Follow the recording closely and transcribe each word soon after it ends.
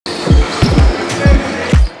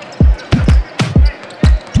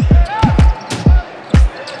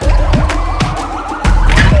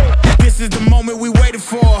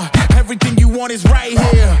want is right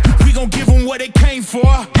here. We gon' give them what they came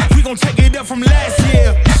for. We gon' take it up from last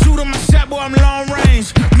year. Shoot 'em my shot, boy, I'm long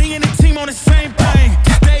range. Me and the team on the same thing.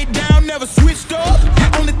 Stayed down, never switched up.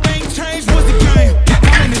 Only thing changed was the game.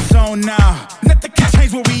 I'm in the zone now. Nothing can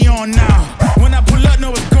change what we on now. When I pull up,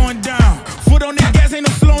 know it's going down. Foot on the gas, ain't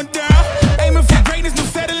no slowing down. Aiming for greatness, no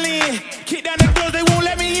settling. Kick down the doors, they won't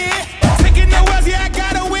let me in. Taking no L's, yeah, I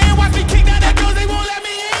gotta win. Watch me kick down the doors, they won't let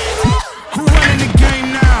me in. Who running the game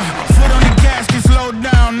now? Foot on the gas, can slow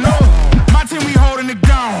down. No, my team, we holding it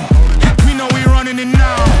down. We know we running it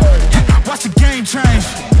now. Watch the game change.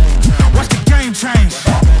 Watch the game change.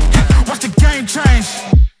 Watch the game change.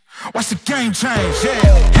 Watch the game change,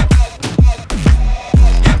 yeah.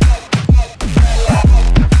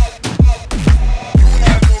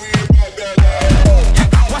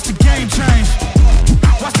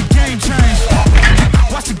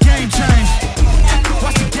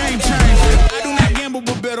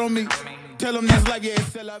 Tell them that's life, yeah, it's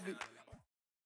still love it.